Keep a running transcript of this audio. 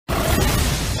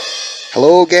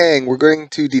Hello, gang. We're going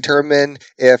to determine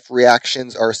if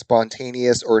reactions are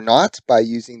spontaneous or not by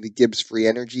using the Gibbs Free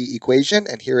Energy equation.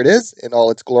 And here it is in all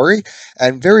its glory.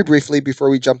 And very briefly, before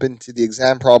we jump into the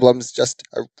exam problems, just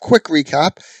a quick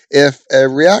recap. If a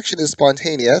reaction is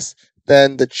spontaneous,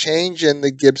 then the change in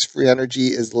the Gibbs Free Energy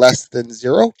is less than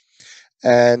zero.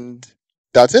 And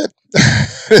that's it.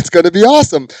 It's going to be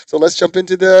awesome. So let's jump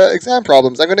into the exam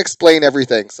problems. I'm going to explain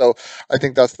everything. So I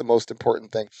think that's the most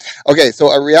important thing. Okay, so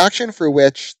a reaction for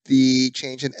which the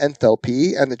change in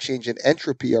enthalpy and the change in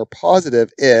entropy are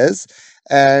positive is,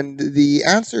 and the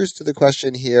answers to the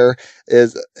question here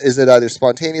is it either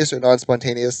spontaneous or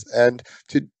non-spontaneous? And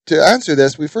to answer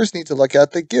this, we first need to look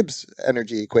at the Gibbs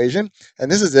energy equation.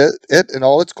 And this is it in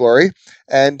all its glory.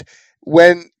 And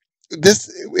when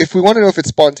if we want to know if it's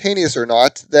spontaneous or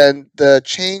not, then the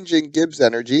change in Gibbs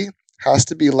energy has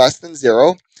to be less than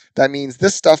zero. That means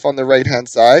this stuff on the right-hand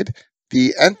side,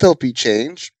 the enthalpy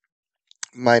change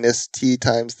minus T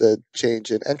times the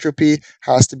change in entropy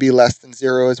has to be less than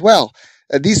zero as well.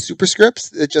 These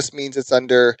superscripts, it just means it's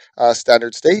under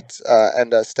standard state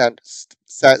and a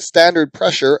standard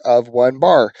pressure of 1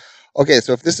 bar. Okay,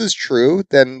 so if this is true,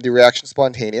 then the reaction is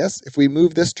spontaneous. If we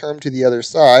move this term to the other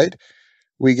side,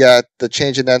 we get the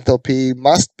change in enthalpy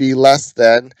must be less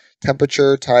than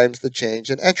temperature times the change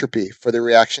in entropy for the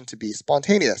reaction to be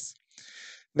spontaneous.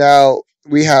 Now,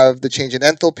 we have the change in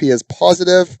enthalpy as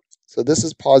positive, so this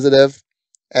is positive,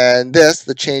 and this,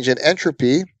 the change in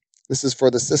entropy, this is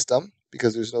for the system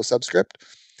because there's no subscript,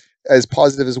 is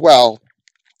positive as well.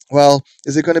 Well,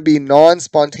 is it going to be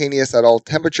non-spontaneous at all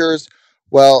temperatures?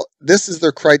 Well, this is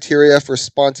their criteria for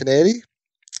spontaneity.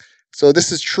 So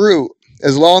this is true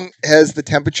as long as the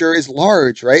temperature is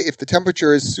large, right? If the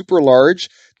temperature is super large,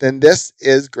 then this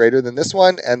is greater than this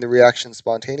one, and the reaction is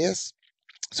spontaneous.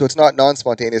 So it's not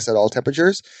non-spontaneous at all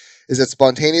temperatures. Is it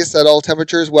spontaneous at all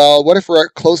temperatures? Well, what if we're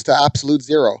close to absolute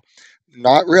zero?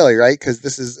 Not really, right? Because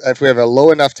this is, if we have a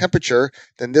low enough temperature,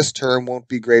 then this term won't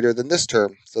be greater than this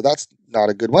term. So that's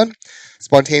not a good one.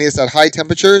 Spontaneous at high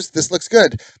temperatures, this looks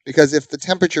good. Because if the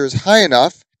temperature is high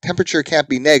enough, temperature can't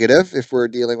be negative if we're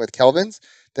dealing with kelvins,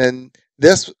 then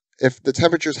this, if the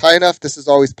temperature is high enough, this is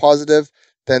always positive,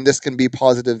 then this can be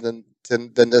positive than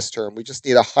this term. We just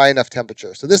need a high enough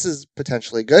temperature. So this is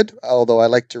potentially good, although I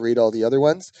like to read all the other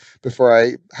ones before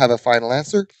I have a final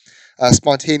answer.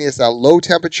 Spontaneous at low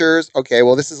temperatures. Okay,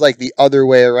 well, this is like the other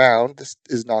way around. This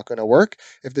is not going to work.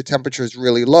 If the temperature is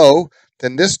really low,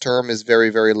 then this term is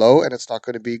very, very low, and it's not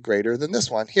going to be greater than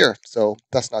this one here. So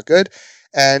that's not good.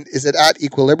 And is it at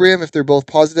equilibrium if they're both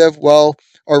positive? Well,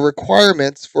 our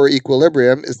requirements for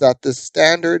equilibrium is that the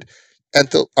standard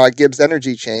Gibbs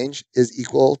energy change is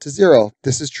equal to zero.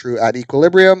 This is true at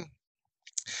equilibrium.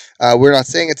 We're not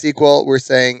saying it's equal. We're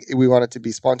saying we want it to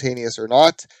be spontaneous or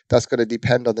not. That's going to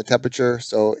depend on the temperature,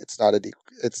 so it's not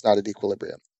at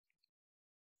equilibrium.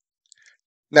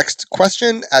 Next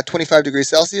question, at 25 degrees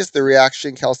Celsius, the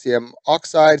reaction calcium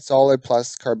oxide solid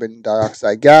plus carbon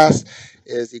dioxide gas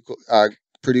is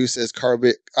produces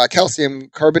calcium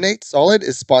carbonate solid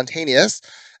is spontaneous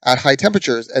at high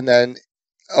temperatures. And then,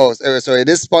 so it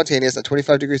is spontaneous at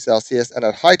 25 degrees Celsius, and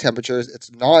at high temperatures,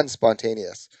 it's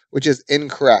non-spontaneous, which is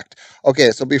incorrect. Okay,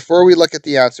 so before we look at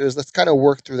the answers, let's kind of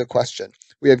work through the question.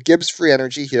 We have Gibbs free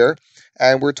energy here,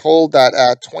 and we're told that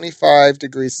at 25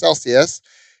 degrees Celsius,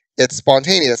 it's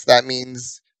spontaneous. That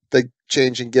means the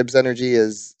change in Gibbs energy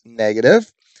is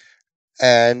negative.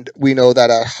 And we know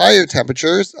that at higher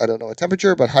temperatures, I don't know what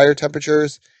temperature, but higher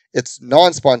temperatures, it's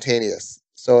non-spontaneous.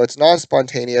 So it's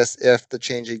non-spontaneous if the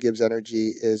change in Gibbs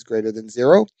energy is greater than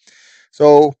zero.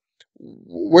 So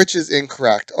which is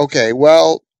incorrect? Okay,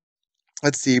 well,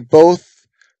 let's see. Both,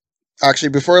 actually,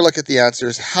 before I look at the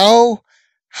answers, how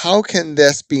can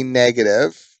this be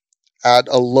negative at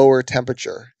a lower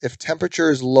temperature? If temperature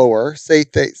is lower, say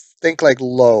think like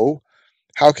low,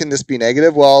 how can this be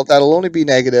negative? Well, that'll only be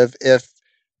negative if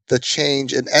the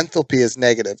change in enthalpy is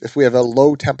negative, if we have a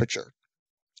low temperature.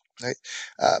 Right?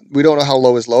 We don't know how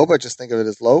low is low, but just think of it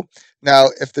as low. Now,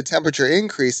 if the temperature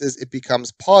increases, it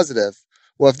becomes positive.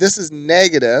 Well, if this is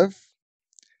negative,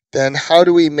 then how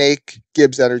do we make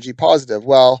Gibbs energy positive?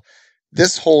 Well,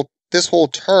 this whole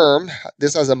term,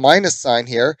 this has a minus sign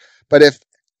here, but if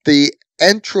the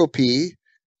entropy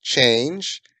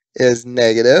change is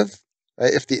negative,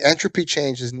 right? If the entropy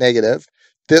change is negative,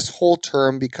 this whole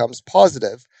term becomes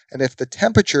positive. And if the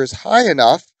temperature is high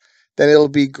enough, then it'll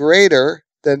be greater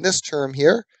than this term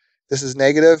here. This is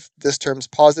negative, this term's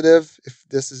positive. If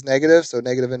this is negative, so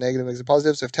negative and negative makes it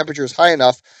positive. So if temperature is high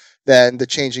enough, then the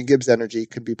change in Gibbs energy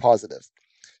could be positive.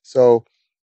 So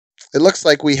it looks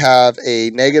like we have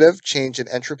a negative change in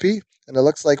entropy, and it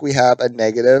looks like we have a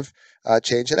negative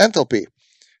change in enthalpy.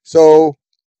 So,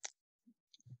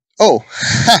 oh,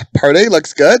 part A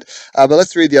looks good, but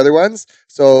let's read the other ones.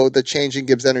 So the change in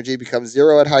Gibbs energy becomes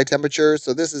 0 at high temperature.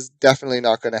 So this is definitely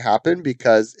not going to happen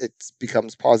because it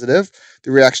becomes positive.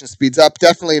 The reaction speeds up.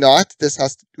 Definitely not. This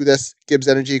Gibbs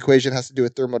energy equation has to do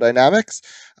with thermodynamics,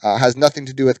 has nothing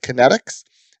to do with kinetics.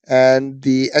 And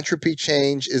the entropy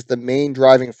change is the main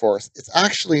driving force. It's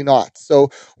actually not. So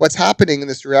what's happening in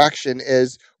this reaction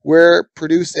is we're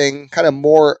producing kind of a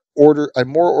more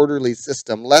orderly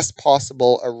system, less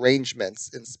possible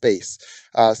arrangements in space.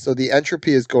 So the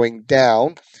entropy is going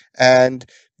down, and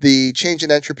the change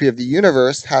in entropy of the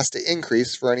universe has to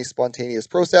increase for any spontaneous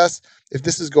process. If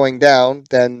this is going down,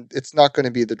 then it's not going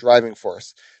to be the driving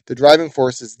force. The driving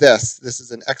force is this. This is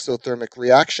an exothermic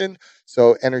reaction,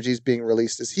 so energy is being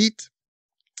released as heat,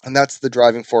 and that's the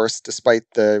driving force despite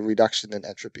the reduction in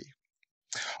entropy.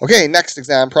 Okay, next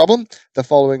exam problem. The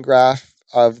following graph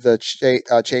of the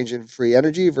change in free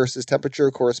energy versus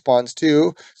temperature corresponds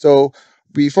to. So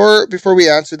before we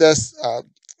answer this,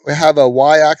 we have a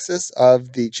y-axis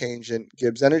of the change in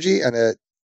Gibbs energy and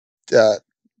a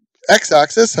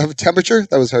x-axis of temperature.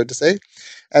 That was hard to say.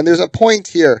 And there's a point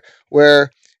here where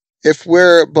if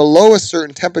we're below a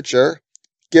certain temperature,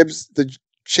 the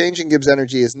change in Gibbs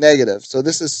energy is negative. So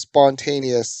this is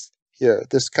spontaneous here,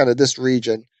 this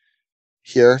region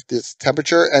here, this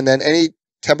temperature, and then any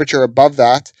temperature above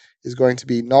that is going to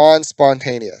be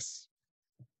non-spontaneous.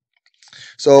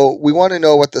 So we want to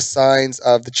know what the signs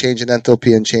of the change in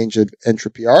enthalpy and change in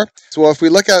entropy are. So if we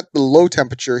look at the low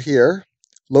temperature here,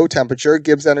 low temperature,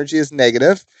 Gibbs energy is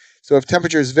negative. So if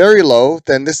temperature is very low,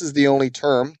 then this is the only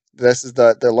term. This is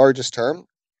the largest term.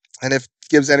 And if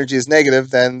Gibbs energy is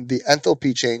negative, then the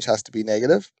enthalpy change has to be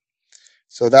negative.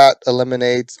 So that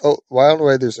eliminates, oh, well, I don't know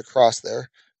why there's a cross there,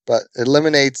 but it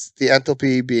eliminates the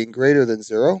enthalpy being greater than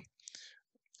 0.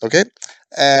 Okay,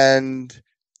 and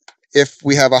if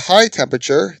we have a high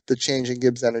temperature, the change in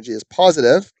Gibbs energy is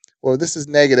positive. Well, this is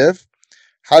negative.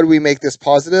 How do we make this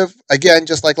positive? Again,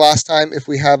 just like last time, if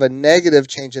we have a negative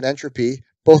change in entropy,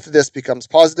 both of this becomes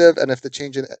positive, and if the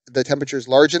change in the temperature is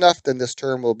large enough, then this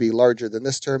term will be larger than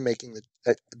this term, making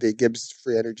the Gibbs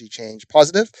free energy change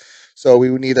positive. So we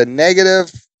would need a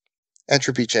negative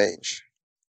entropy change.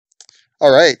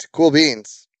 All right, cool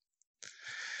beans.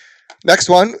 Next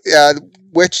one,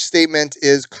 which statement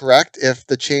is correct if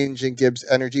the change in Gibbs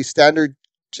energy, standard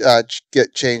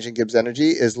change in Gibbs energy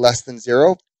is less than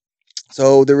 0?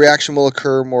 So the reaction will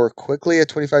occur more quickly at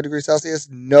 25 degrees Celsius?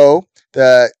 No,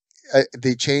 the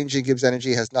change in Gibbs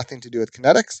energy has nothing to do with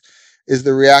kinetics. Is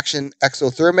the reaction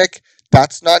exothermic?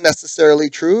 That's not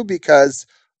necessarily true because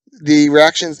the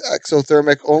reaction is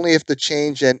exothermic only if the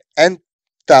change in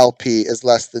enthalpy is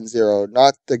less than 0,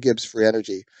 not the Gibbs free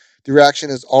energy. The reaction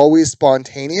is always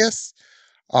spontaneous.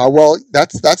 Well,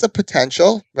 that's a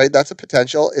potential, right? That's a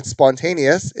potential. It's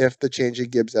spontaneous if the change in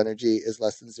Gibbs energy is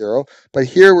less than 0. But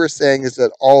here we're saying is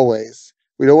that always.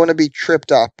 We don't want to be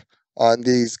tripped up on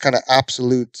these kind of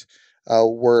absolute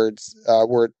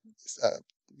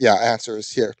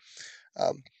answers here.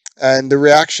 And the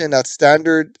reaction at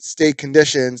standard state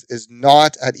conditions is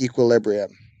not at equilibrium.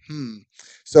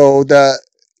 So the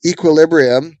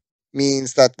equilibrium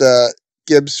means that the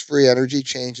Gibbs free energy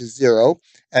change is 0.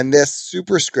 And this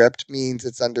superscript means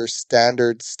it's under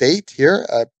standard state here,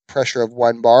 a pressure of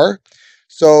 1 bar.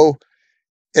 So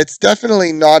it's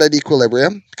definitely not at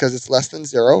equilibrium because it's less than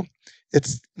 0.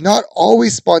 It's not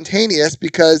always spontaneous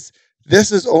because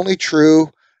this is only true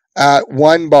at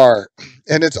 1 bar.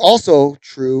 And it's also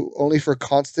true only for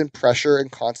constant pressure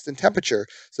and constant temperature.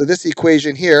 So this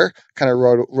equation here, kind of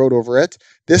wrote over it,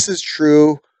 this is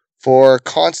true for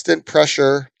constant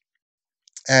pressure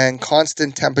and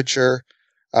constant temperature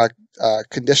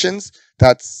conditions.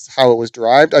 That's how it was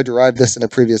derived. I derived this in a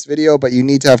previous video, but you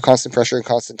need to have constant pressure and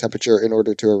constant temperature in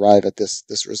order to arrive at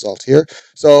this result here.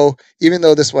 So even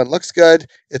though this one looks good,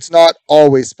 it's not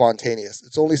always spontaneous.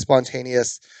 It's only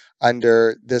spontaneous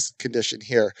under this condition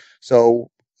here. So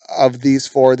of these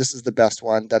 4, this is the best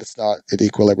one that it's not at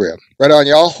equilibrium. Right on,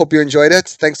 y'all. Hope you enjoyed it.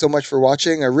 Thanks so much for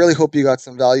watching. I really hope you got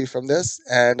some value from this,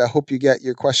 and I hope you get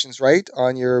your questions right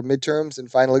on your midterms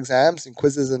and final exams and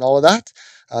quizzes and all of that.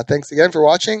 Thanks again for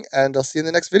watching, and I'll see you in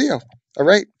the next video. All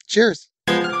right, cheers.